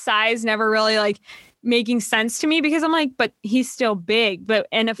and size never really like making sense to me because I'm like, but he's still big, but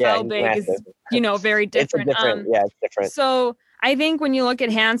NFL big massive. Is, very different. It's different. So I think when you look at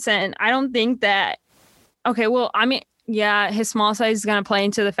Hansen, I don't think that, his small size is going to play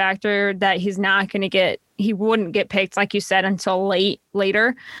into the factor that he wouldn't get picked, like you said, until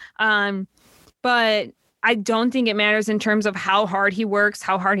later. But I don't think it matters in terms of how hard he works,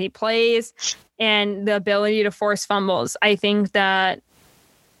 how hard he plays, and the ability to force fumbles. I think that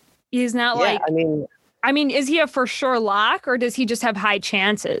he's not is he a for sure lock or does he just have high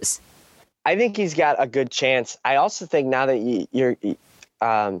chances? I think he's got a good chance. I also think now that you've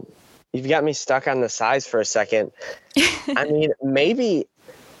got me stuck on the size for a second. I mean, maybe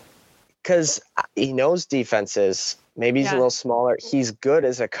because he knows defenses, maybe he's a little smaller. He's good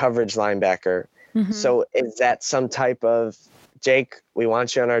as a coverage linebacker. Mm-hmm. So is that some type of, Jake, we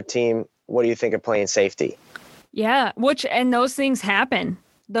want you on our team. What do you think of playing safety? Yeah, and those things happen.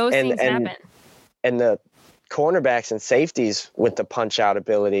 Happen. And the cornerbacks and safeties with the punch out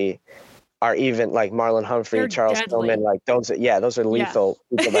ability are even like Marlon Humphrey, They're Charles deadly. Tillman, like those are lethal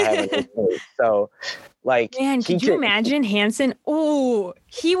people to have on the team. So like, man, could you imagine Hansen? Oh,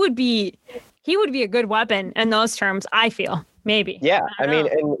 he would be a good weapon in those terms, I feel. Maybe. Yeah. I mean,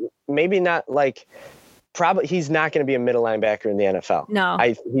 and maybe not like, probably he's not going to be a middle linebacker in the NFL. No.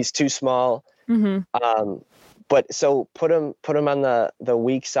 He's too small. Mm-hmm. But so put him on the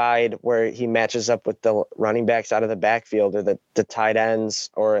weak side where he matches up with the running backs out of the backfield or the tight ends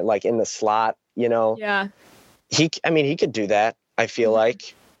or like in the slot, Yeah. He could do that. I feel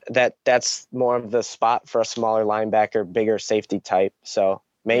like that's more of the spot for a smaller linebacker, bigger safety type. So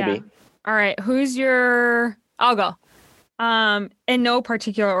maybe. Yeah. All right. I'll go. In no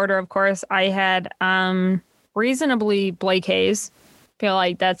particular order, of course. I had reasonably Blake Hayes. Feel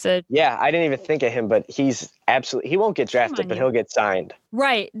like that's I didn't even think of him, but he's absolutely, he won't get drafted, but he'll get signed.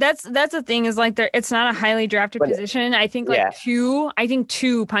 Right. That's the thing is like it's not a highly drafted position. I think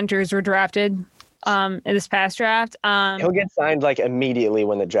two punters were drafted in this past draft. He'll get signed like immediately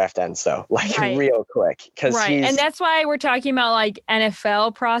when the draft ends though, like real quick. And that's why we're talking about like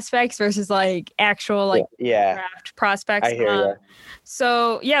NFL prospects versus like actual like draft prospects. I hear you.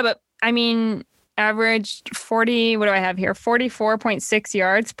 So but I mean, averaged 44.6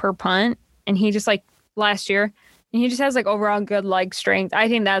 yards per punt. And he just like last year, and he just has like overall good leg strength. I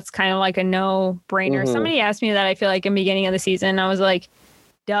think that's kind of like a no brainer. Mm-hmm. Somebody asked me that, I feel like in the beginning of the season, I was like,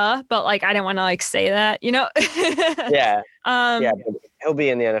 duh, but like, I didn't want to like say that, Yeah. But he'll be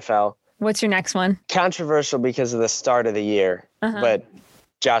in the NFL. What's your next one? Controversial because of the start of the year, but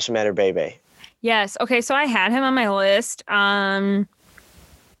Josh Imatorbhebhe. Yes. Okay. So I had him on my list. Definitely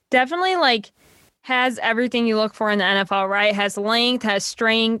like has everything you look for in the NFL, right? Has length, has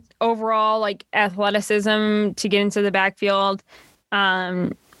strength, overall like athleticism to get into the backfield,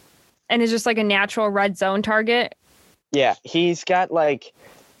 and is just like a natural red zone target. Yeah, he's got like,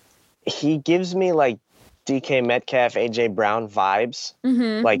 he gives me like DK Metcalf, AJ Brown vibes,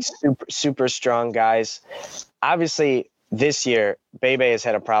 like super strong guys. Obviously, this year, Bebe has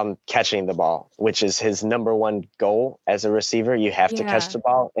had a problem catching the ball, which is his number one goal as a receiver. You have to catch the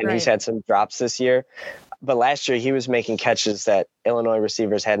ball, and he's had some drops this year. But last year, he was making catches that Illinois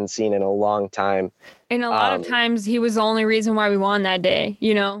receivers hadn't seen in a long time. And a lot of times, he was the only reason why we won that day,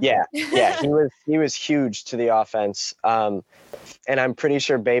 Yeah, he was huge to the offense. And I'm pretty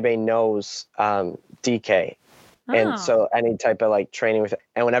sure Bebe knows DK. And so any type of like training with it.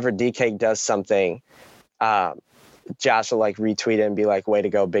 And whenever DK does something, Josh will like retweet it and be like, way to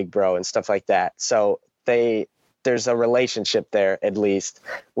go, big bro, and stuff like that. So there's a relationship there, at least,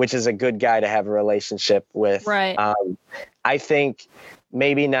 which is a good guy to have a relationship with. Right. I think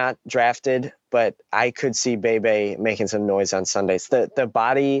maybe not drafted, but I could see Bebe making some noise on Sundays. The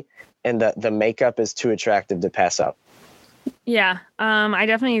body and the makeup is too attractive to pass up. Yeah, I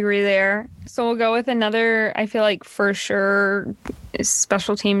definitely agree there. So we'll go with another, I feel like for sure,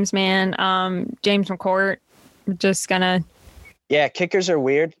 special teams man, James McCourt. Just gonna. Yeah, kickers are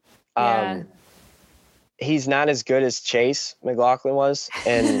weird. Yeah. He's not as good as Chase McLaughlin was,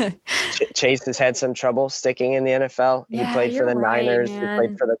 and Chase has had some trouble sticking in the NFL. Yeah, he played for the Niners. man. He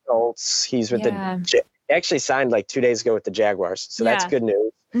played for the Colts. He's with he actually signed like 2 days ago with the Jaguars, so that's good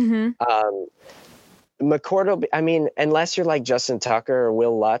news. Mm-hmm. McCourt will be, I mean, unless you're like Justin Tucker or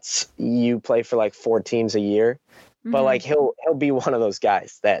Will Lutz, you play for like 4 teams a year. But like he'll be one of those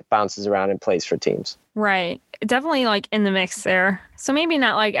guys that bounces around and plays for teams. Right. Definitely like in the mix there. So maybe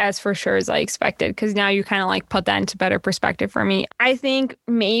not like as for sure as I expected, because now you kind of like put that into better perspective for me. I think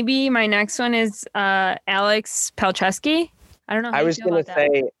maybe my next one is Alex Palczewski. I don't know. I was going to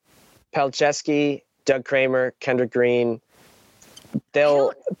say Palczewski, Doug Kramer, Kendrick Green.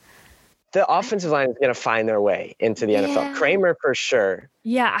 The offensive line is going to find their way into the NFL. Kramer for sure.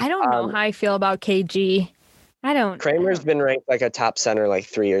 Yeah, I don't know how I feel about KG. Kramer's been ranked like a top center like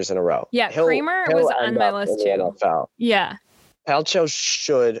 3 years in a row. Yeah, Kramer was on my list too. NFL. Yeah. Palcho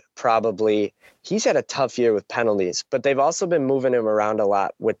should probably. He's had a tough year with penalties, but they've also been moving him around a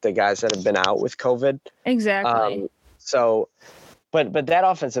lot with the guys that have been out with COVID. Exactly. But that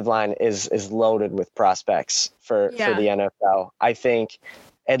offensive line is loaded with prospects for the NFL. I think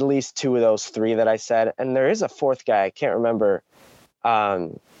at least 2 of those 3 that I said, and there is a 4th guy I can't remember.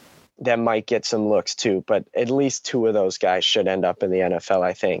 That might get some looks too, but at least 2 of those guys should end up in the NFL,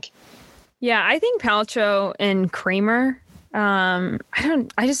 I think. Yeah, I think Palcho and Kramer. I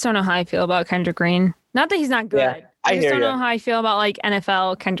just don't know how I feel about Kendrick Green. Not that he's not good. Yeah, I just don't know how I feel about like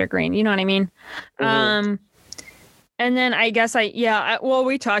NFL Kendrick Green. You know what I mean? Mm-hmm. And then I guess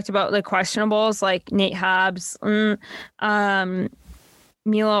we talked about the questionables like Nate Hobbs, Milo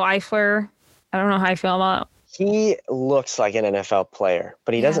Eifler. I don't know how I feel about. He looks like an NFL player,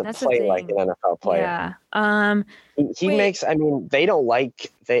 but he doesn't play like an NFL player. Yeah. He makes, I mean,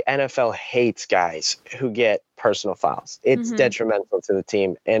 the NFL hates guys who get personal fouls. It's detrimental to the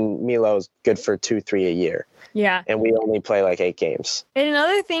team. And Milo's good for 2-3 a year. Yeah. And we only play like 8 games. And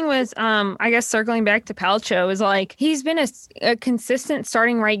another thing was, I guess circling back to Palcho, is like he's been a consistent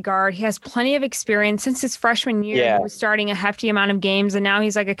starting right guard. He has plenty of experience since his freshman year. Yeah. He was starting a hefty amount of games, and now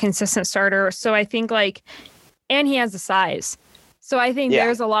he's like a consistent starter. So I think and he has the size. So I think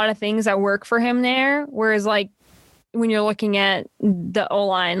there's a lot of things that work for him there. Whereas like when you're looking at the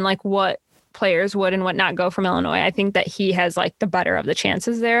O-line, like what players would and what not go from Illinois, I think that he has like the better of the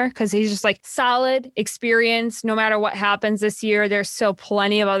chances there because he's just like solid experience. No matter what happens this year, there's still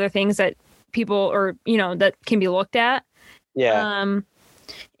plenty of other things that people that can be looked at. Yeah.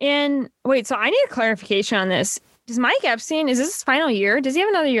 And wait, so I need a clarification on this. Does Mike Epstein, is this his final year? Does he have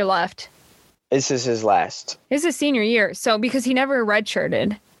another year left? This is his last. This is his senior year. So because he never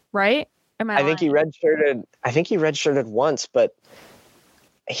redshirted, right? I think he redshirted once, but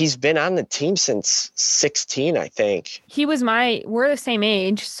he's been on the team since 16, I think. We're the same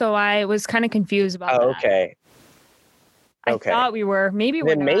age, so I was kind of confused about that. Okay. I thought we were. Maybe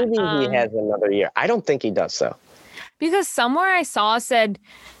we're not. Maybe he has another year. I don't think he does, though. Because somewhere I said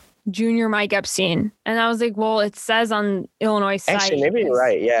junior Mike Epstein, and I was like, well, it says on Illinois site. Actually, maybe you're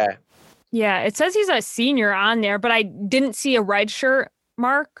right, yeah. Yeah, it says he's a senior on there, but I didn't see a red shirt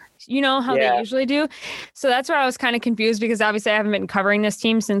mark, how they usually do. So that's where I was kind of confused because obviously I haven't been covering this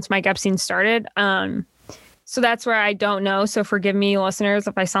team since Mike Epstein started. So that's where I don't know. So forgive me, listeners,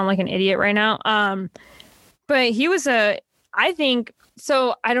 if I sound like an idiot right now. But he was I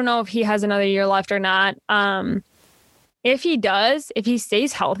don't know if he has another year left or not. If he does, if he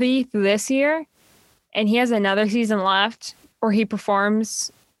stays healthy through this year and he has another season left or he performs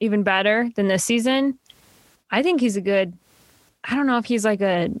even better than this season, I think he's I don't know if he's like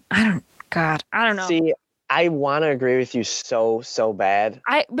I don't know. See, I want to agree with you so bad.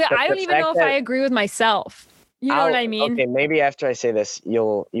 I don't even know if I agree with myself. You know what I mean? Okay, maybe after I say this,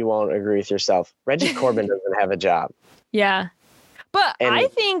 you won't agree with yourself. Reggie Corbin doesn't have a job. Yeah. But I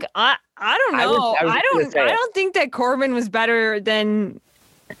think I don't know. I don't think that Corbin was better than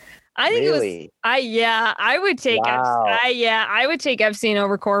I think really? It was I would take I would take Epstein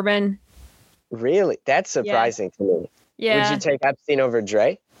over Corbin. Really? That's surprising to me. Yeah. Would you take Epstein over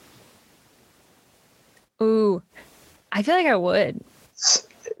Dre? Ooh, I feel like I would.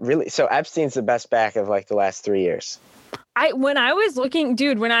 Really? So Epstein's the best back of like the last 3 years. When I was looking,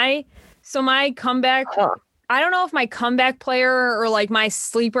 dude, so my comeback, Huh. I don't know if my comeback player or like my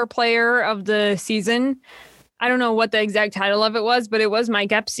sleeper player of the season, I don't know what the exact title of it was, but it was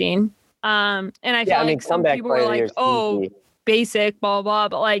Mike Epstein. And I feel like some comeback people were player like, year's oh, easy. basic, blah, blah, blah.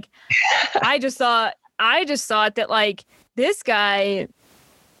 But like, I just thought that like this guy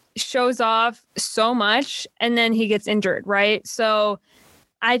shows off so much and then he gets injured, right? So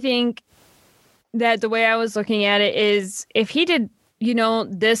I think that the way I was looking at it is if he did,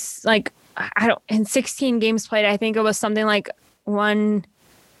 this like in 16 games played, I think it was something like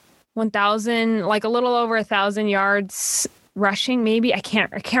 1,000, like a little over 1,000 yards rushing, maybe. I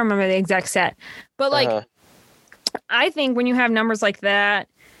can't remember the exact stat. But like I think when you have numbers like that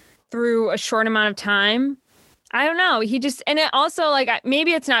through a short amount of time, I don't know. And it also like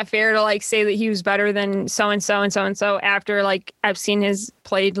maybe it's not fair to like say that he was better than so and so and so and so after like Epstein has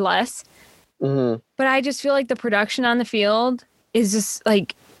played less. Mm-hmm. But I just feel like the production on the field is just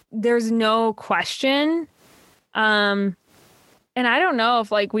like there's no question. And I don't know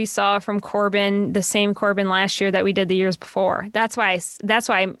if like we saw from Corbin the same Corbin last year that we did the years before. That's why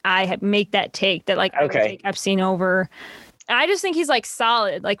I make that take that like I would take Epstein over. I just think he's like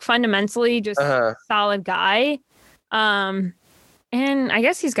solid, like fundamentally just solid guy. And I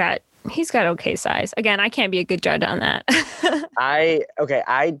guess he's got okay size. Again, I can't be a good judge on that. I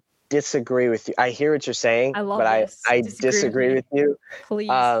disagree with you. I hear what you're saying, I disagree with you. Please.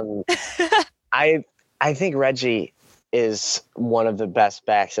 I think Reggie is one of the best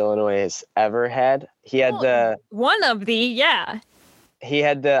backs Illinois has ever had. He had he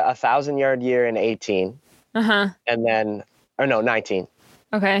had the 1,000-yard year in 18. And then 19.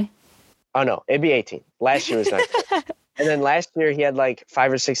 Okay. Oh no, it'd be 18. Last year was 19. And then last year he had like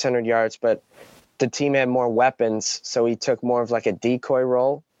 500 or 600 yards, but the team had more weapons, so he took more of like a decoy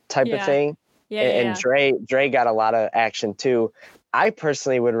role type of thing. And Dre got a lot of action too. I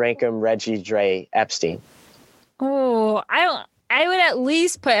personally would rank him Reggie, Dre, Epstein. Oh, I would at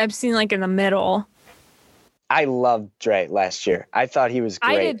least put Epstein like in the middle. I loved Dre last year. I thought he was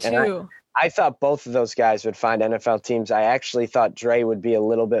great. I did too. I thought both of those guys would find NFL teams. I actually thought Dre would be a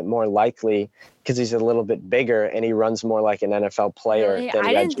little bit more likely because he's a little bit bigger and he runs more like an NFL player. Really? Than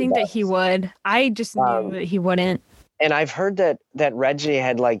I Reggie didn't think that he would. I just knew that he wouldn't. And I've heard that Reggie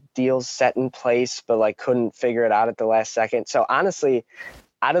had like deals set in place, but like couldn't figure it out at the last second. So honestly,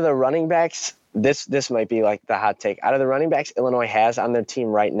 out of the running backs, this might be like the hot take. Out of the running backs Illinois has on their team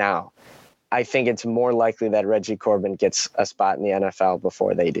right now, I think it's more likely that Reggie Corbin gets a spot in the NFL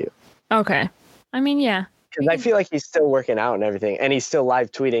before they do. Okay. I mean, yeah. Because I feel like he's still working out and everything, and he's still live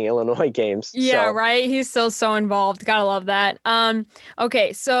tweeting Illinois games. Yeah, right. He's still so involved. Gotta love that.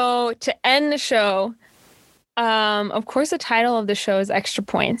 Okay, so to end the show, of course, the title of the show is Extra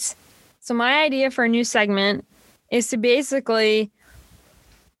Points. So my idea for a new segment is to basically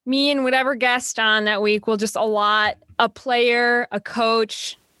me and whatever guest on that week will just allot a player, a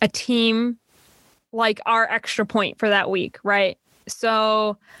coach, a team, like our extra point for that week, right?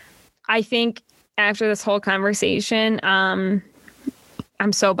 So I think after this whole conversation, I'm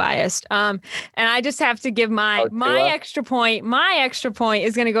so biased. And I just have to give my extra point. My extra point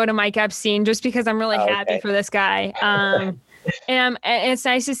is going to go to Mike Epstein just because I'm really happy for this guy. And it's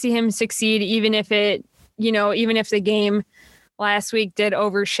nice to see him succeed, even if the game last week did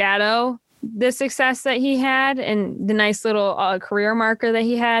overshadow the success that he had and the nice little career marker that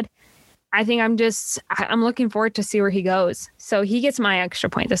he had. I think I'm looking forward to see where he goes. So he gets my extra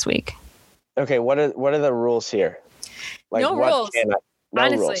point this week. Okay, what are the rules here? Like, no rules.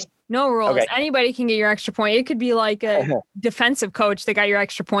 Honestly, rules. No rules. Okay. Anybody can get your extra point. It could be like a defensive coach that got your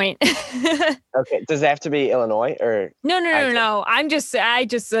extra point. Okay. Does it have to be Illinois or? No. I just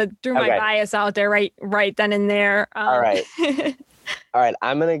threw my bias out there right then and there. All right. All right.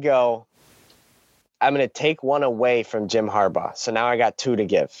 I'm going to take one away from Jim Harbaugh. So now I got two to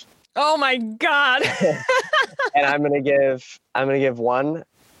give. Oh my God. And I'm going to give one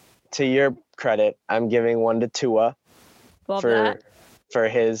to your credit. I'm giving one to Tua. Love that. For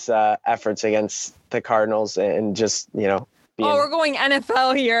his efforts against the Cardinals and just, we're going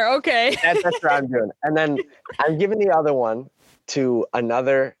NFL here. Okay. That's what I'm doing. And then I'm giving the other one to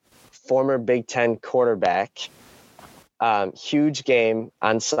another former Big Ten quarterback. Huge game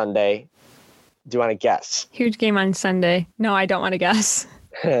on Sunday. Do you want to guess? Huge game on Sunday. No, I don't want to guess.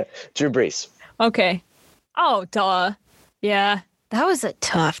 Drew Brees. Okay. Oh, duh. Yeah, that was a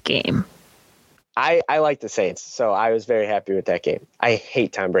tough game. I like the Saints, so I was very happy with that game. I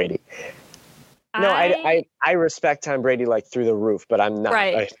hate Tom Brady. No, I respect Tom Brady like through the roof, but I'm not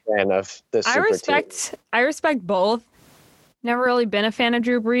a fan of the super team. I respect both. Never really been a fan of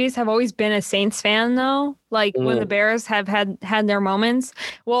Drew Brees. Have always been a Saints fan though. Like when the Bears have had their moments.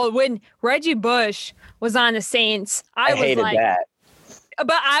 Well, when Reggie Bush was on the Saints, I was hated like that.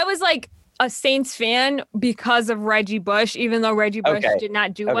 But I was like a Saints fan because of Reggie Bush, even though Reggie Bush did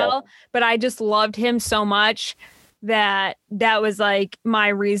not do well. But I just loved him so much that was like my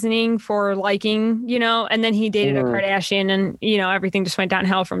reasoning for liking, and then he dated a Kardashian and, everything just went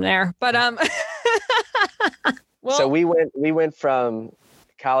downhill from there. But, well, so we went from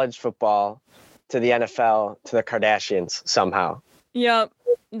college football to the NFL to the Kardashians somehow. Yep.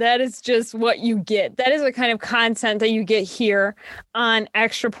 That is just what you get. That is the kind of content that you get here on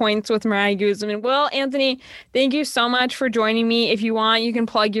Extra Points with Mariah Guzman. Well, Anthony, thank you so much for joining me. If you want, you can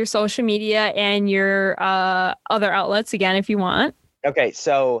plug your social media and your other outlets again if you want. Okay,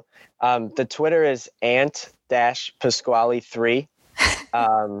 so the Twitter is Ant-Pasquale3.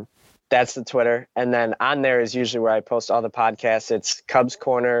 That's the Twitter. And then on there is usually where I post all the podcasts. It's Cubs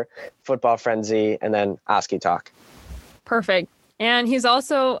Corner, Football Frenzy, and then Oski Talk. Perfect. And he's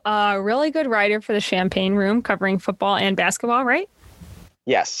also a really good writer for the Champagne Room, covering football and basketball, right?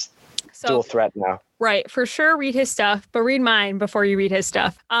 Yes. So, dual threat now. Right. For sure, read his stuff, but read mine before you read his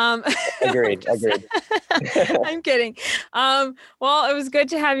stuff. Agreed. I'm kidding. Well, it was good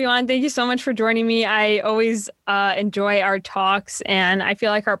to have you on. Thank you so much for joining me. I always enjoy our talks, and I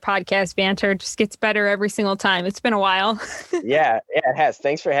feel like our podcast banter just gets better every single time. It's been a while. Yeah, it has.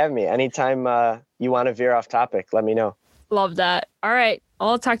 Thanks for having me. Anytime you want to veer off topic, let me know. Love that. All right.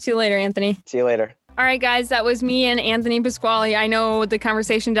 I'll talk to you later, Anthony. See you later. All right, guys, that was me and Anthony Pasquale. I know the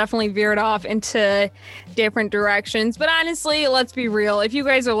conversation definitely veered off into different directions, but honestly, let's be real. If you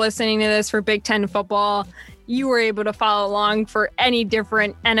guys are listening to this for Big Ten football, you were able to follow along for any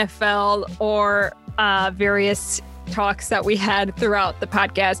different NFL or various talks that we had throughout the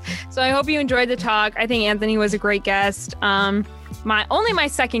podcast. So I hope you enjoyed the talk. I think Anthony was a great guest. My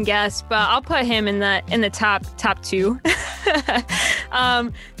second guest, but I'll put him in the top two.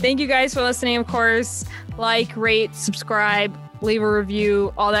 Thank you guys for listening. Of course, like, rate, subscribe, leave a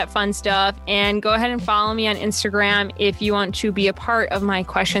review, all that fun stuff, and go ahead and follow me on Instagram if you want to be a part of my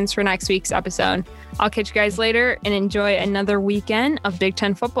questions for next week's episode. I'll catch you guys later and enjoy another weekend of Big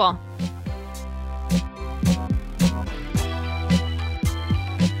Ten football.